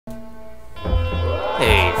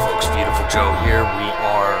Joe here.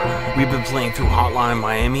 We've been playing through Hotline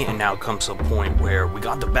Miami, and now comes to the point where we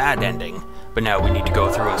got the bad ending, but now we need to go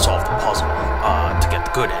through and solve the puzzle to get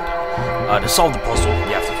the good ending. To solve the puzzle,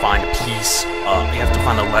 you have to find a piece, you have to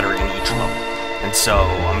find a letter in each level. And so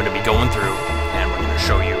I'm going to be going through, and we're going to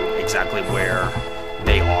show you exactly where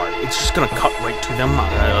they are. It's just going to cut right to them,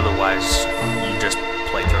 otherwise you just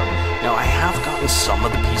play through them. Now I have gotten some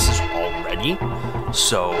of the pieces already,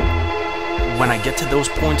 so when I get to those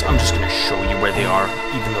points, I'm just going to show you where they are,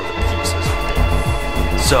 even though the piece isn't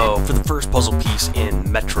there. So, for the first puzzle piece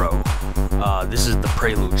in Metro, this is the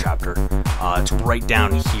Prelude chapter. It's right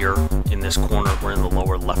down here in this corner. We're in the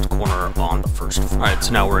lower left corner on the first floor. Alright,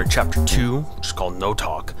 so now we're in chapter 2, which is called No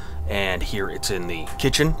Talk, and here it's in the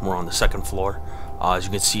kitchen. We're on the second floor. As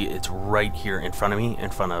you can see, it's right here in front of me,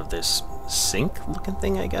 in front of this sink-looking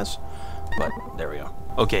thing, I guess. But, there we go.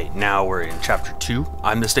 Okay, now we're in chapter 2.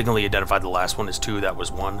 I mistakenly identified the last one as 2, that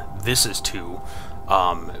was 1. This is 2.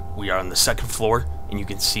 We are on the second floor, and you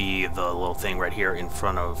can see the little thing right here in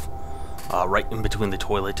front of, right in between the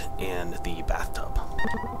toilet and the bathtub.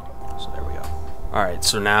 So there we go. Alright,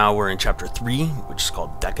 so now we're in chapter 3, which is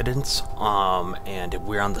called Decadence, and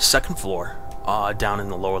we're on the second floor, down in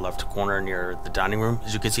the lower left corner near the dining room.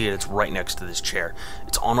 As you can see, it's right next to this chair.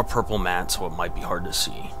 It's on a purple mat, so it might be hard to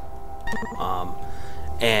see.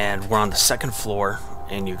 And we're on the second floor,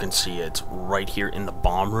 and you can see it's right here in the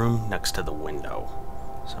bomb room next to the window.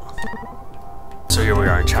 So here we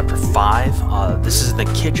are in chapter 5. This is the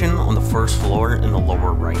kitchen on the first floor in the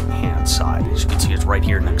lower right hand side. As you can see, it's right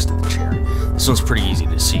here next to the chair. This one's pretty easy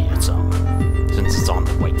to see. It's since it's on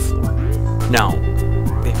the white floor. Now,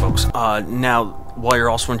 hey folks, now while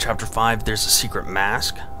you're also in chapter 5, there's a secret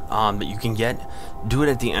mask that you can get. Do it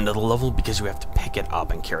at the end of the level because you have to pick it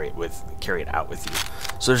up and carry it out with you.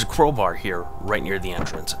 So there's a crowbar here right near the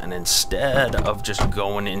entrance, and instead of just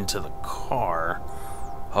going into the car,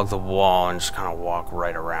 hug the wall and just kind of walk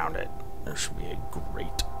right around it. There should be a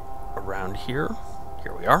grate around here.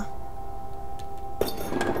 Here we are.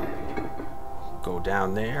 Go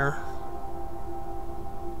down there.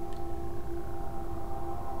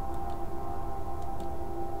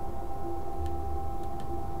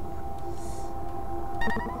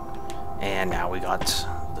 And now we got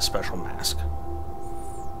the special mask.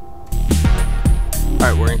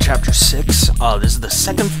 Alright, we're in chapter 6. This is the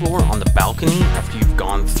second floor on the balcony after you've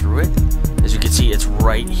gone through it. As you can see, it's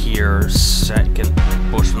right here, second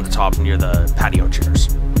bush from the top near the patio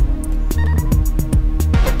chairs.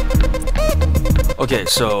 Okay,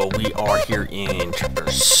 so we are here in chapter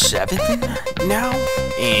 7 now,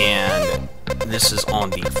 and this is on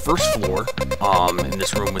the first floor, in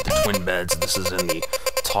this room with the twin beds. This is in the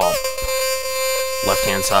top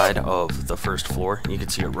left-hand side of the first floor. You can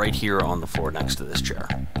see it right here on the floor next to this chair.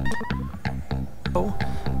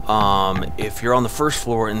 If you're on the first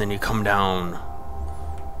floor and then you come down,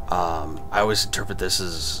 I always interpret this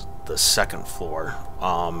as the second floor,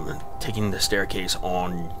 taking the staircase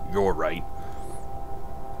on your right.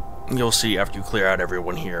 You'll see after you clear out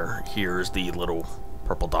everyone here, here's the little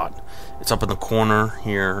purple dot. It's up in the corner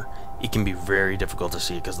here. It can be very difficult to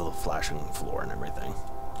see because of the flashing floor and everything.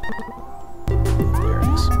 There it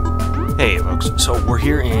is. Hey folks, so we're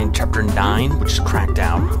here in chapter 9, which is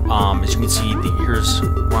Crackdown. As you can see,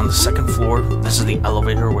 we're on the second floor. This is the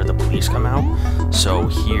elevator where the police come out. So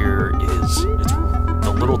here is,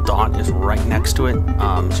 the little dot is right next to it,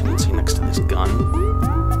 as you can see next to this gun.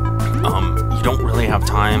 You don't really have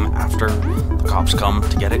time after the cops come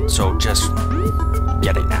to get it, so just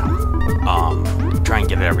get it now. Try and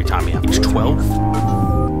get it every time you have. Page 12.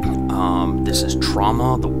 This is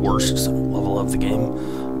Trauma, the worst level of the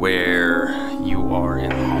game, where you are in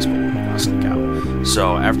the hospital and you gotta sneak out.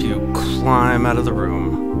 So after you climb out of the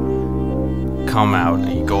room, come out,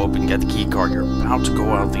 and you go up and get the key card, you're about to go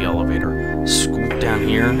out the elevator, scoop down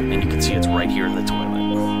here, and you can see it's right here in the toilet.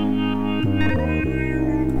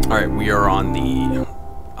 Alright, we are on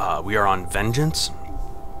Vengeance.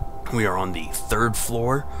 We are on the third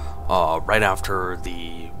floor, right after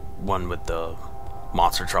the one with the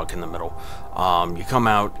monster truck in the middle. You come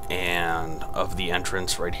out of the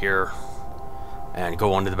entrance right here and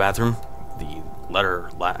go onto the bathroom. The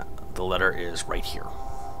letter is right here.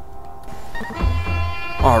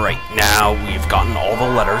 Alright, now we've gotten all the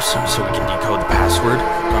letters so we can decode the password.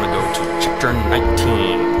 We're gonna go to chapter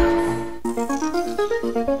 19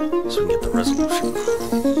 so we can get the resolution.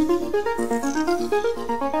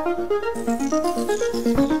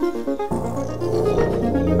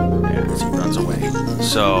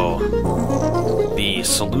 So, the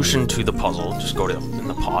solution to the puzzle, just go to in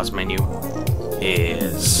the pause menu,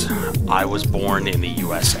 is I was born in the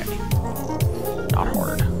USA. Not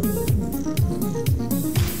hard.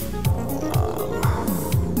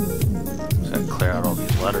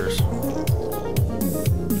 letters.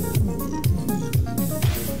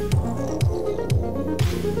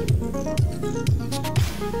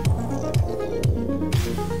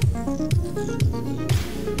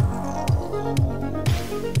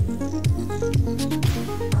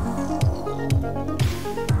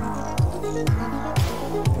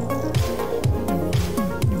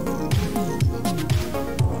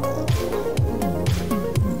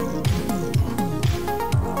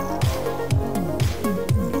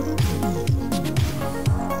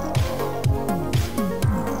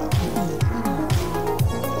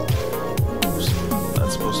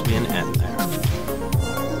 Supposed to be an N there.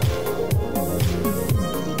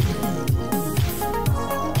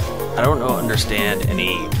 I don't understand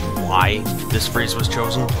any why this phrase was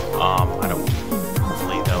chosen. I don't.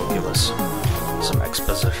 Hopefully that'll give us some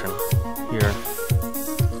exposition here.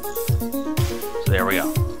 So there we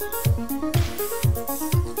go.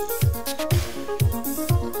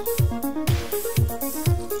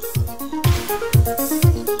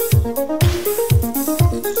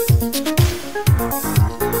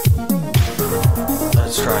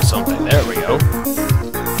 Let's try something. There we go.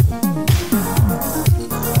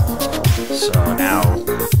 So now,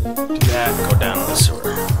 do that, go down the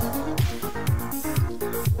sewer.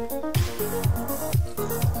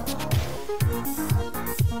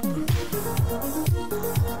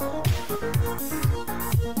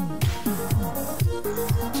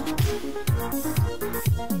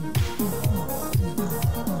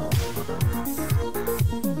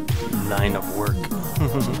 Line of work.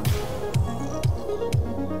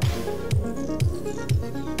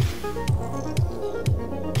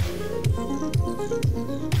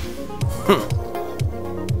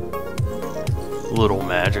 Little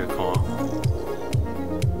magic, huh?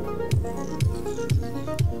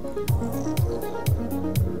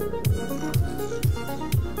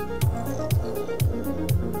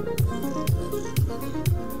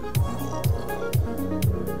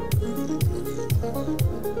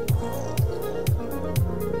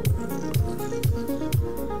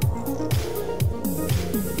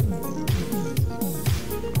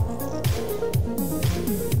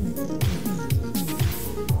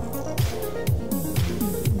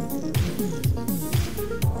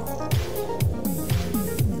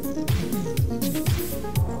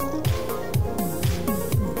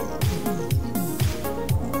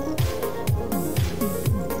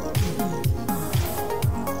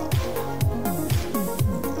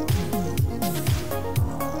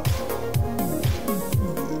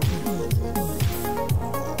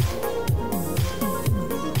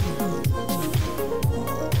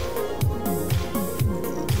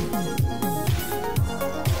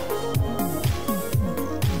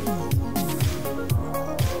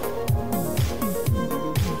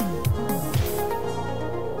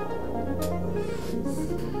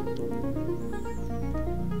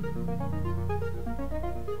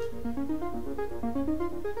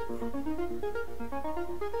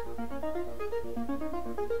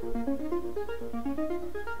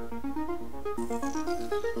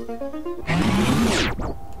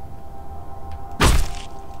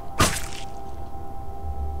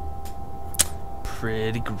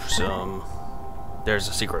 Pretty gruesome. There's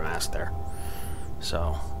a secret mask there.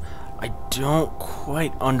 So, I don't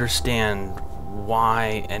quite understand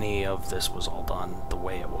why any of this was all done the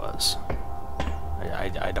way it was.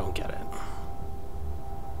 I don't get it.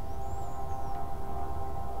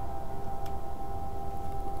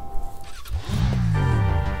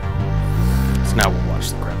 So now we'll watch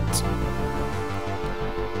the credits.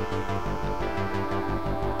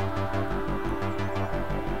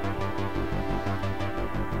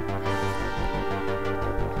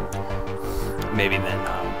 Maybe then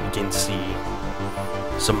we can see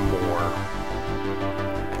some more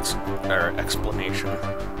explanation.